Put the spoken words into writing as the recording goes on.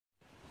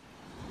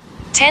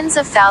Tens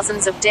of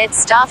thousands of dead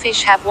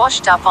starfish have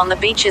washed up on the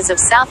beaches of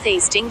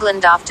southeast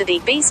England after the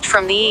beast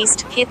from the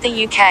east hit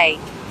the UK.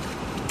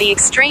 The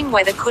extreme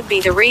weather could be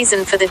the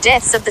reason for the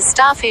deaths of the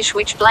starfish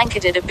which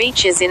blanketed the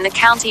beaches in the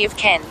county of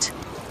Kent.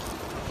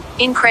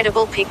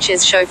 Incredible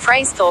pictures show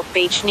Fraisthorpe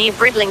beach near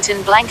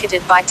Bridlington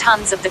blanketed by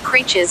tons of the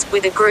creatures,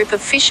 with a group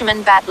of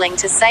fishermen battling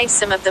to save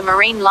some of the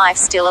marine life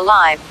still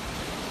alive.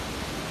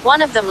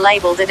 One of them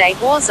labelled it a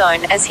war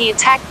zone as he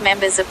attacked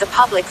members of the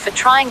public for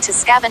trying to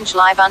scavenge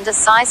live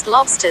undersized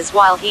lobsters,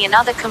 while he and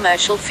other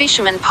commercial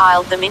fishermen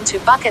piled them into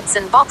buckets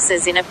and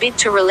boxes in a bid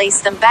to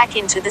release them back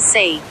into the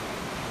sea.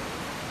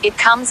 It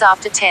comes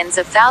after tens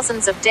of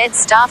thousands of dead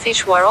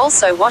starfish were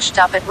also washed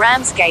up at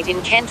Ramsgate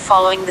in Kent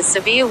following the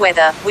severe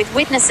weather, with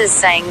witnesses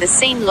saying the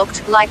scene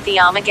looked like the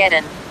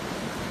Armageddon.